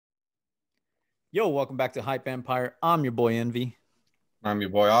Yo, welcome back to Hype Empire. I'm your boy Envy. I'm your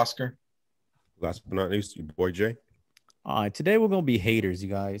boy Oscar. Last but not least, your boy Jay. All right, today we're gonna be haters, you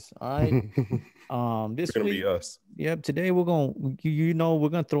guys. All right. This It's gonna week, be us. yep. Today we're gonna, we're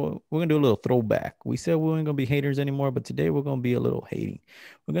gonna do a little throwback. We said we weren't gonna be haters anymore, but today we're gonna be a little hating.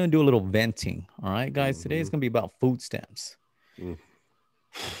 We're gonna do a little venting. All right, guys. Today it's gonna be about food stamps. Mm.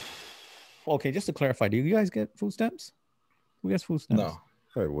 Okay, just to clarify, do you guys get food stamps? Who gets food stamps?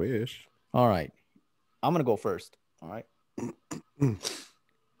 No. I wish. All right, I'm gonna go first. All right.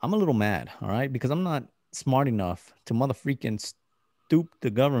 I'm a little mad, all right, because I'm not smart enough to motherfucking stoop the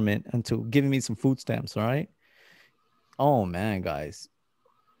government into giving me some food stamps, all right? Oh man, guys.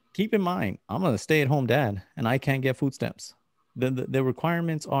 Keep in mind, I'm a stay-at-home dad and I can't get food stamps. The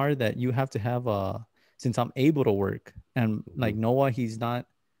requirements are that you have to have since I'm able to work and like Noah, he's not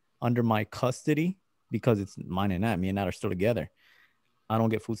under my custody because it's mine and Nat. Me and Nat are still together. I don't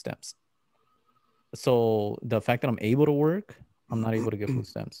get food stamps. So the fact that I'm able to work, I'm not able to get food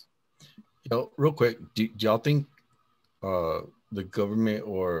stamps. Yo, real quick, do y'all think the government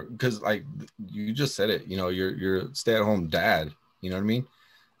or because like you just said it, you're a stay-at-home dad, you know what I mean?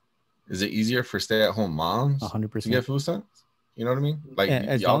 Is it easier for stay-at-home moms 100%. to get food stamps? You know what I mean? Like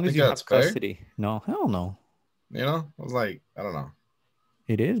As y'all long as think you that's have fair? custody. No, hell no. I was like, I don't know.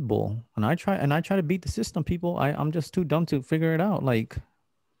 It is bull. And I try to beat the system, people. I'm just too dumb to figure it out. Like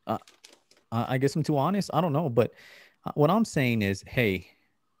I guess I'm too honest. I don't know, but what I'm saying is, hey,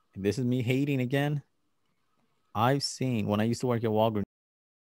 this is me hating again. I've seen when I used to work at Walgreens,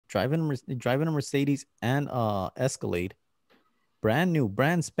 driving a Mercedes and Escalade, brand new,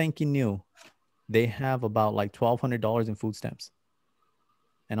 brand spanking new. They have about like $1,200 in food stamps.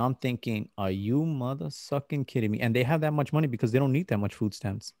 And I'm thinking, are you mother sucking kidding me? And they have that much money because they don't need that much food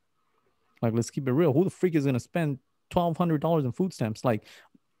stamps. Like, let's keep it real. Who the freak is gonna spend $1,200 in food stamps? Like,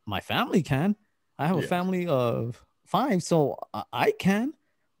 my family can. I have a family of 5, so I can.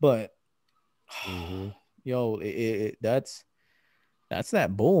 But yo, that's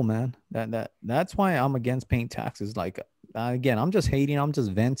that bull, man. That's why I'm against paying taxes. Like again, I'm just hating. I'm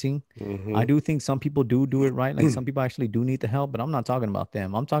just venting. I do think some people do it right. Like some people actually do need the help, but I'm not talking about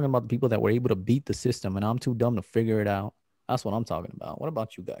them. I'm talking about the people that were able to beat the system, and I'm too dumb to figure it out. That's what I'm talking about. What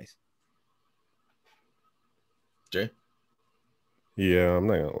about you guys? Jay? Yeah, I'm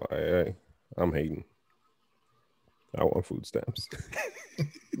not gonna lie. I'm hating. I want food stamps.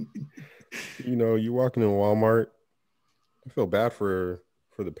 You walking in Walmart. I feel bad for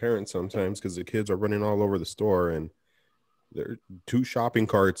the parents sometimes because the kids are running all over the store and they're 2 shopping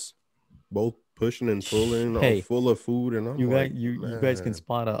carts, both pushing and pulling, all full of food. And you guys can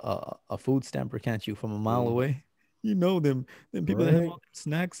spot a food stamper, can't you, from a mile away? You know them people that have all them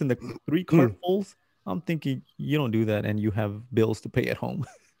snacks and the 3 cartfuls. I'm thinking you don't do that and you have bills to pay at home.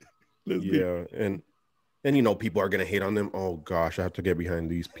 And people are gonna hate on them. Oh gosh, I have to get behind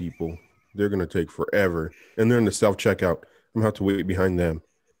these people. They're gonna take forever, and they're in the self-checkout. I'm gonna have to wait behind them.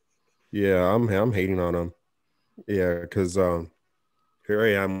 Yeah, I'm hating on them. Yeah, because here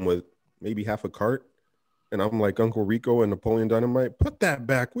I am with maybe half a cart, and I'm like Uncle Rico and Napoleon Dynamite. Put that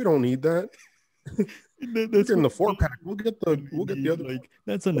back. We don't need that. That's in the 4-pack. We'll get the other. Like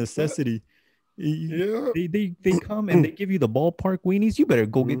that's a necessity. Yeah, they come and they give you the ballpark weenies. You better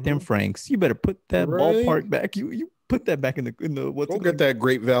go get them Franks. You better put that ballpark back. You put that back in the what's go get that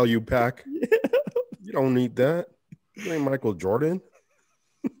great value pack. Yeah. You don't need that. You ain't Michael Jordan.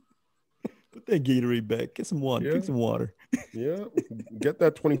 Put that Gatorade back. Get some water. Drink some water. Yeah, get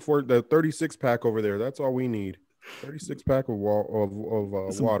that 36 pack over there. That's all we need. 36 pack of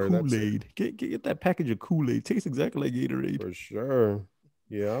water. Kool-Aid. Get that package of Kool-Aid. Tastes exactly like Gatorade. For sure.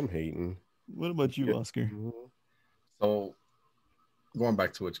 Yeah, I'm hating. What about you, Oscar? So, going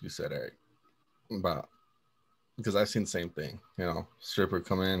back to what you said, Eric, about because I've seen the same thing. Stripper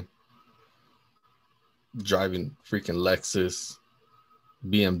come in, driving freaking Lexus,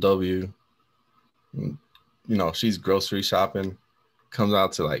 BMW. She's grocery shopping, comes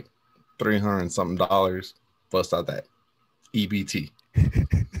out to like $300 and something, bust out that EBT.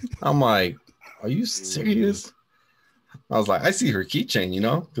 I'm like, are you serious? I was like, I see her keychain,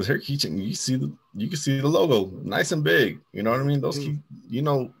 because her keychain, you can see the logo nice and big. You know what I mean? Those key,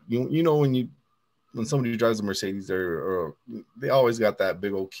 when somebody drives a Mercedes, they always got that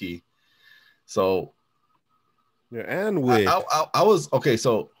big old key. So yeah, and with I was okay.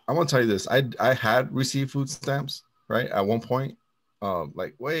 So I want to tell you this. I had received food stamps, right, at one point,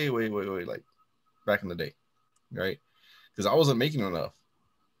 like way, like back in the day, right? Because I wasn't making enough,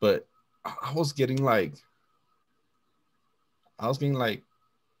 but I was getting like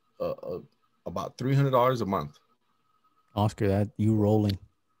about $300 a month. Oscar, that you rolling.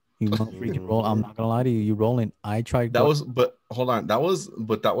 You want to freaking roll? I'm not gonna lie to you. You rolling? I tried. That was, but hold on. That was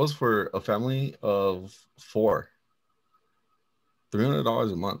for a family of 4.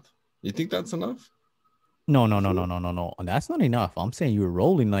 $300 a month. You think that's enough? No. That's not enough. I'm saying you were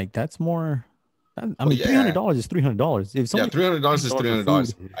rolling like that's more. I mean, $300 is $300. If somebody $300 is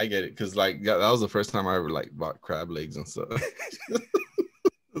 $300. food, I get it because like that was the first time I ever like bought crab legs and stuff.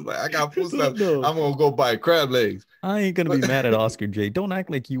 Like I got food stuff. No. I'm gonna go buy crab legs. I ain't gonna be mad at Oscar J. Don't act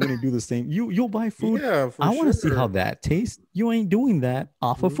like you wouldn't do the same. You'll buy food. Yeah, for I want to see how sure. that tastes. You ain't doing that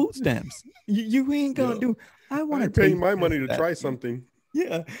off of food stamps. You ain't gonna do. I want to pay my money to try something.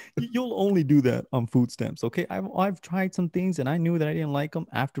 Yeah, you'll only do that on food stamps. Okay, I've tried some things and I knew that I didn't like them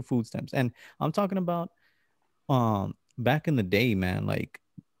after food stamps. And I'm talking about back in the day, man. Like,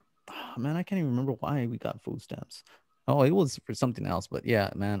 man, I can't even remember why we got food stamps. Oh, it was for something else. But yeah,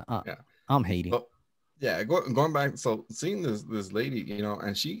 man, I'm hating. But, yeah, going back. So seeing this lady, you know,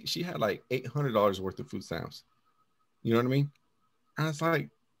 and she had like $800 worth of food stamps. You know what I mean? And it's like,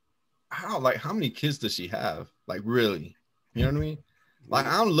 how many kids does she have? Like, really? You know what I mean? Like,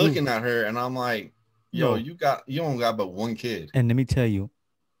 I'm looking at her and I'm like, yo, you don't got but one kid. And let me tell you,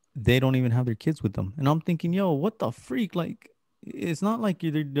 they don't even have their kids with them. And I'm thinking, yo, what the freak? Like, it's not like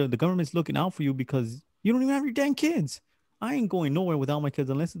the government's looking out for you because you don't even have your damn kids. I ain't going nowhere without my kids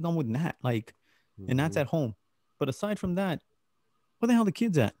unless it's done with Nat. Like, and that's at home. But aside from that, where the hell are the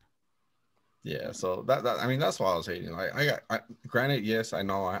kids at? Yeah, so that I mean, that's why I was hating. Like, granted, yes, I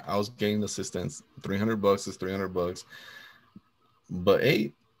know I was getting assistance. $300 is $300, but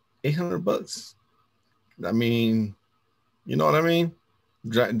 $800. I mean, you know what I mean?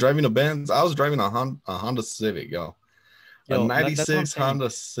 Driving a Benz. I was driving a Honda Civic, yo. A 96 Honda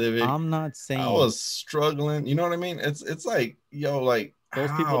Civic. I'm not saying I was struggling. You know what I mean? It's like, yo, like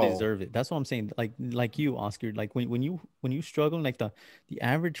those people deserve it. That's what I'm saying. Like you, Oscar. Like when you struggle, like the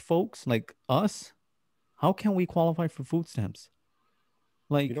average folks like us, how can we qualify for food stamps?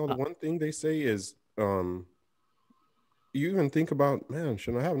 Like, you know, the one thing they say is, you even think about, man,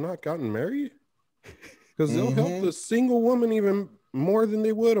 should I have not gotten married? Because they'll help the single woman even more than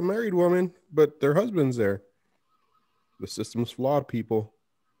they would a married woman, but their husband's there. The system's flawed, people.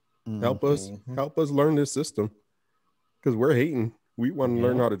 Help us learn this system, because we're hating. We want to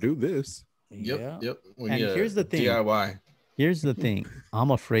learn how to do this. Yep. And here's the thing. DIY. Here's the thing.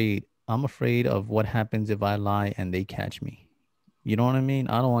 I'm afraid of what happens if I lie and they catch me. You know what I mean?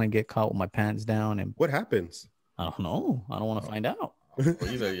 I don't want to get caught with my pants down. And what happens? I don't know. I don't want to find out.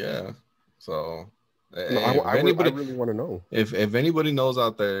 Either, yeah. So I really want to know. If anybody knows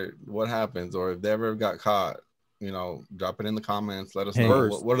out there what happens, or if they ever got caught, you know, drop it in the comments. Let us know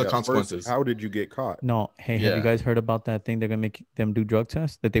what are the consequences. How did you get caught? No. Hey, have you guys heard about that thing? They're gonna make them do drug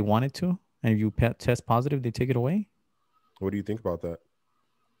tests that they wanted to, and if you test positive, they take it away. What do you think about that?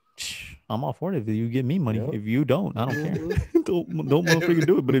 I'm all for it. If you give me money, if you don't, I don't care. don't motherfucker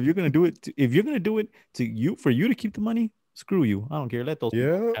do it. But if you're gonna do it, for you to keep the money, screw you. I don't care. Let those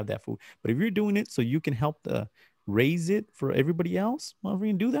people have that food. But if you're doing it so you can help raise it for everybody else,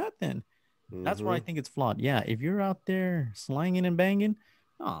 motherfucker, do that then. That's where I think it's flawed. Yeah, if you're out there slanging and banging,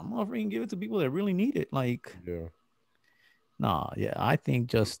 motherfucker, give it to people that really need it. Like, I think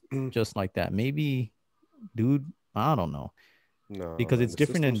just like that. Maybe, dude, I don't know. No, because it's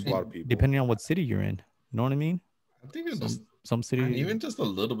different depending on what city you're in. You know what I mean? I think it's just some city, even just a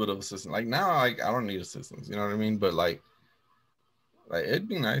little bit of assistance. Like now, like I don't need assistance. You know what I mean? But like it'd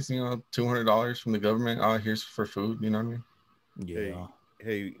be nice, you know, $200 from the government. Oh, here's for food. You know what I mean? Yeah.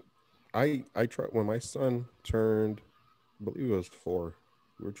 Hey, I tried when my son turned, I believe it was 4.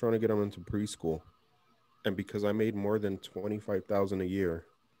 We were trying to get him into preschool, and because I made more than $25,000 a year,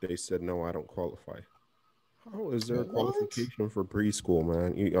 they said no, I don't qualify. How is there a qualification for preschool,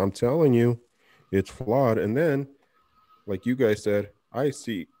 man? I'm telling you, it's flawed. And then, like you guys said, I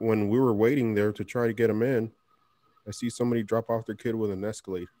see when we were waiting there to try to get him in, I see somebody drop off their kid with an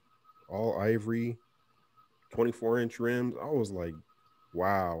Escalade, all ivory, 24-inch rims. I was like,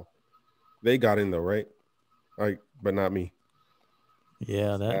 wow. They got in though, right? But not me.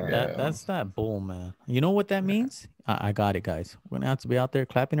 Yeah, that's that bull, man. You know what that means? I got it, guys. We're gonna have to be out there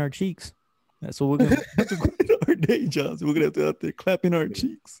clapping our cheeks. That's what we're gonna have to quit our day jobs. We're gonna have to be out there clapping our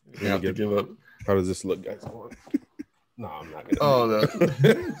cheeks. We have to give up. How does this look, guys? No, I'm not gonna. Oh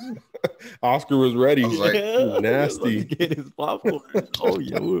no. Oscar was ready. I was like, nasty. Get his popcorn. Oh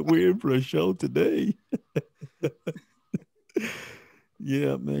yeah, we're in for a show today.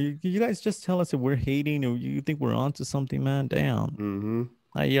 Yeah, man. You guys just tell us if we're hating or you think we're onto something, man. Damn.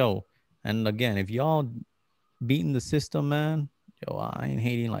 Like, yo, and again, if y'all beating the system, man, yo, I ain't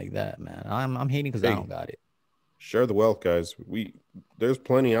hating like that, man. I'm hating because I don't got it. Share the wealth, guys. There's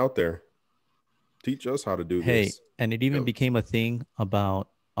plenty out there. Teach us how to do Hey, this. and it even Yo. became a thing about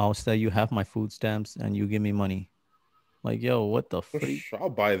I'll say you have my food stamps and you give me money. Like, yo, what the freak? I'll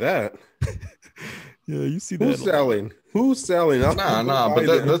buy that. Yeah, you see Who's selling? Who's selling? Nah, buy but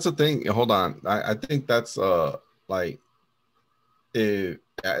them. that's the thing. Hold on. I think that's like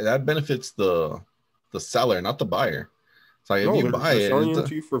that benefits the seller, not the buyer. It's like if No, you they're buy it, selling it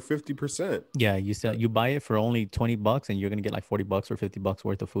to you for 50%. Yeah, you buy it for only $20 and you're gonna get like $40 or $50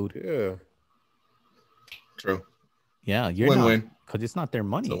 worth of food. Yeah. true. Yeah, you're Win-win. not because it's not their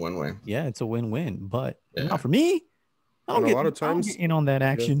money. It's a win-win. Yeah, it's a win-win, but Yeah. not for me. I don't And a lot of I don't times- get in on that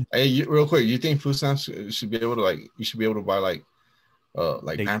action. Hey, real quick, you think food stamps should be able to you should be able to buy like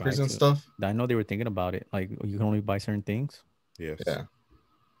They Pampers try and to. stuff? I know they were thinking about it. Like you can only buy certain things. Yes. Yeah.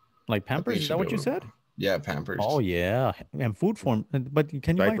 Like Pampers, is should that be what you able to- said? Yeah, Pampers. Oh yeah, and food form. But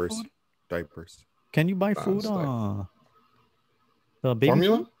can you Diapers. buy food? Diapers. Can you buy food? The baby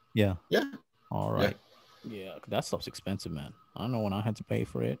Formula? food? Yeah. Yeah. All right. Yeah, that stuff's expensive, man. I know when I had to pay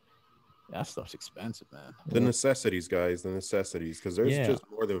for it. That stuff's expensive, man. The necessities, guys. The necessities. Because there's Yeah. just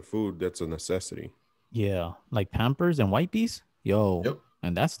more than food that's a necessity. Yeah, like Pampers and Whitebees. Yo, Yep.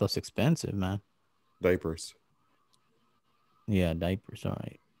 and that stuff's expensive, man. Diapers. Yeah, diapers. All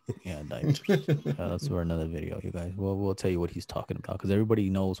right. Yeah, diapers. That's for another video, you guys. We'll tell you what he's talking about because everybody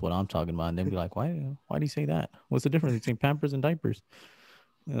knows what I'm talking about, and they'll be like, "Why do you say that? What's the difference between Pampers and diapers?"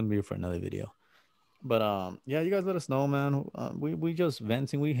 That'll be for another video. But yeah, you guys let us know, man. We just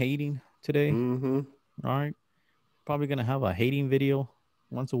venting, we hating today. Mm-hmm. All right, probably gonna have a hating video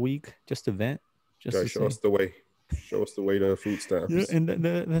once a week just to vent. Just Guys, to show say. us the way. Show us the way to food stamps. Yeah, and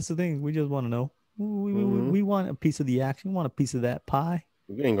that's the thing. We just want to know. We want a piece of the action. We want a piece of that pie.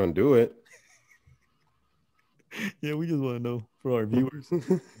 We ain't gonna do it. Yeah, we just want to know for our viewers.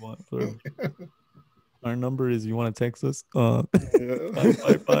 Our number is you want to text us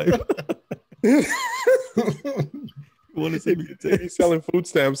 555. You want to send me a text? He's selling food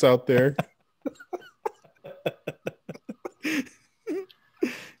stamps out there.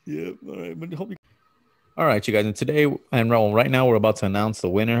 Yeah. All right. But hope you. All right, you guys. And today right now we're about to announce the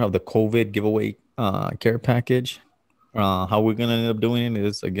winner of the COVID giveaway care package. How we're gonna end up doing it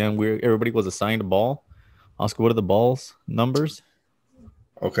is again everybody was assigned a ball. Oscar, what are the balls numbers?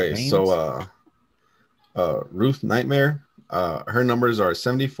 Okay, Names? so Ruth Nightmare, her numbers are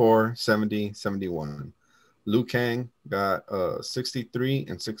 74, 70, 71. Liu Kang got 63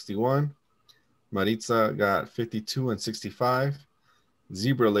 and 61. Maritza got 52 and 65.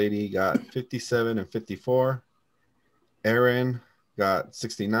 Zebra Lady got 57 and 54. Aaron got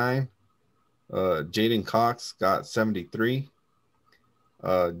 69. Jaden Cox got 73.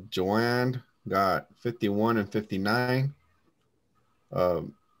 Joanne got 51 and 59.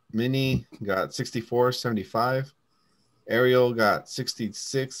 Minnie got 64, 75. Ariel got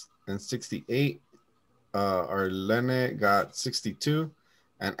 66 and 68. Arlene got 62.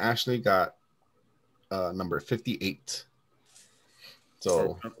 And Ashley got number 58.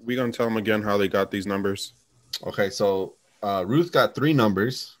 So we gonna tell them again how they got these numbers. Okay, so Ruth got 3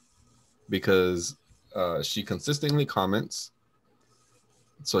 numbers because she consistently comments.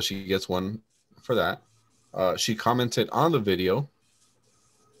 So she gets 1 for that. She commented on the video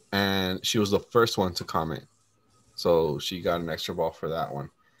and she was the first one to comment. So she got an extra ball for that one.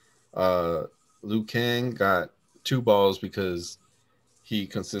 Liu Kang got 2 balls because he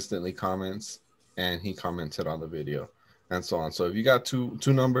consistently comments and he commented on the video and so on. So if you got two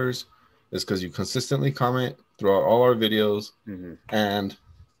numbers, it's because you consistently comment throughout all our videos and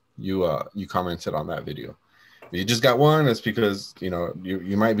you commented on that video. If you just got 1, it's because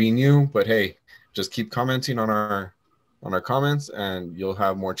you might be new, but hey, just keep commenting on our comments and you'll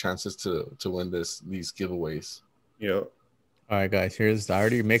have more chances to win these giveaways. Yeah. All right, guys. I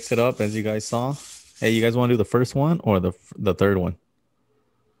already mixed it up as you guys saw. Hey, you guys want to do the first one or the third one?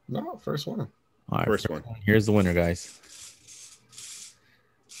 No, first one. All right, First one. Here's the winner, guys.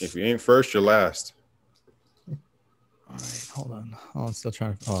 If you ain't first, you're last. All right, hold on. Oh, I'm still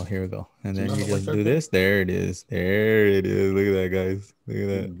trying. Oh, here we go. And then No, you just like do that. this. There it is. There it is. Look at that, guys. Look at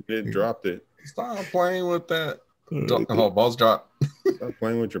that. It dropped it. Stop playing with that. All Oh, balls drop. Stop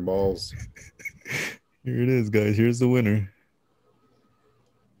playing with your balls. Here it is, guys. Here's the winner.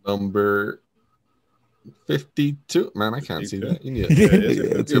 Number 52. Man, I can't see that. You need Yeah, it is.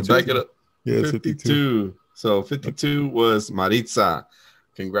 it's to back it up. Yeah, it's 52. So 52 was Maritza.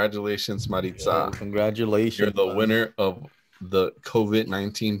 Congratulations, Maritza. Congratulations. You're the winner of the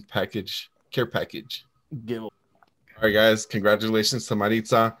COVID-19 care package. Give. All right, guys. Congratulations to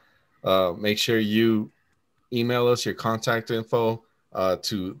Maritza. Make sure you email us your contact info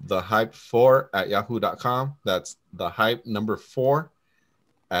to the hype4@yahoo.com. That's the hype number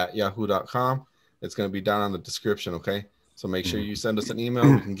 4@yahoo.com. It's going to be down on the description. Okay. So make sure you send us an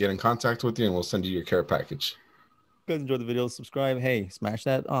email. We can get in contact with you and we'll send you your care package. Guys, enjoy the video, subscribe. Hey, smash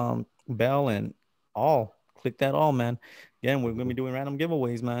that bell and click that all, man. Again, we're gonna be doing random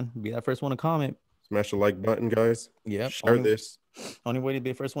giveaways, man. Be that first one to comment. Smash the like button, guys. Yep. Share this. Only way to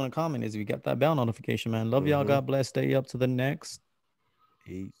be the first one to comment is if you got that bell notification, man. Love y'all. God bless. Stay up to the next.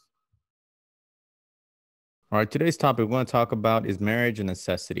 Peace. All right, today's topic we're going to talk about is marriage a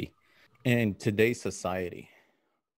necessity in today's society.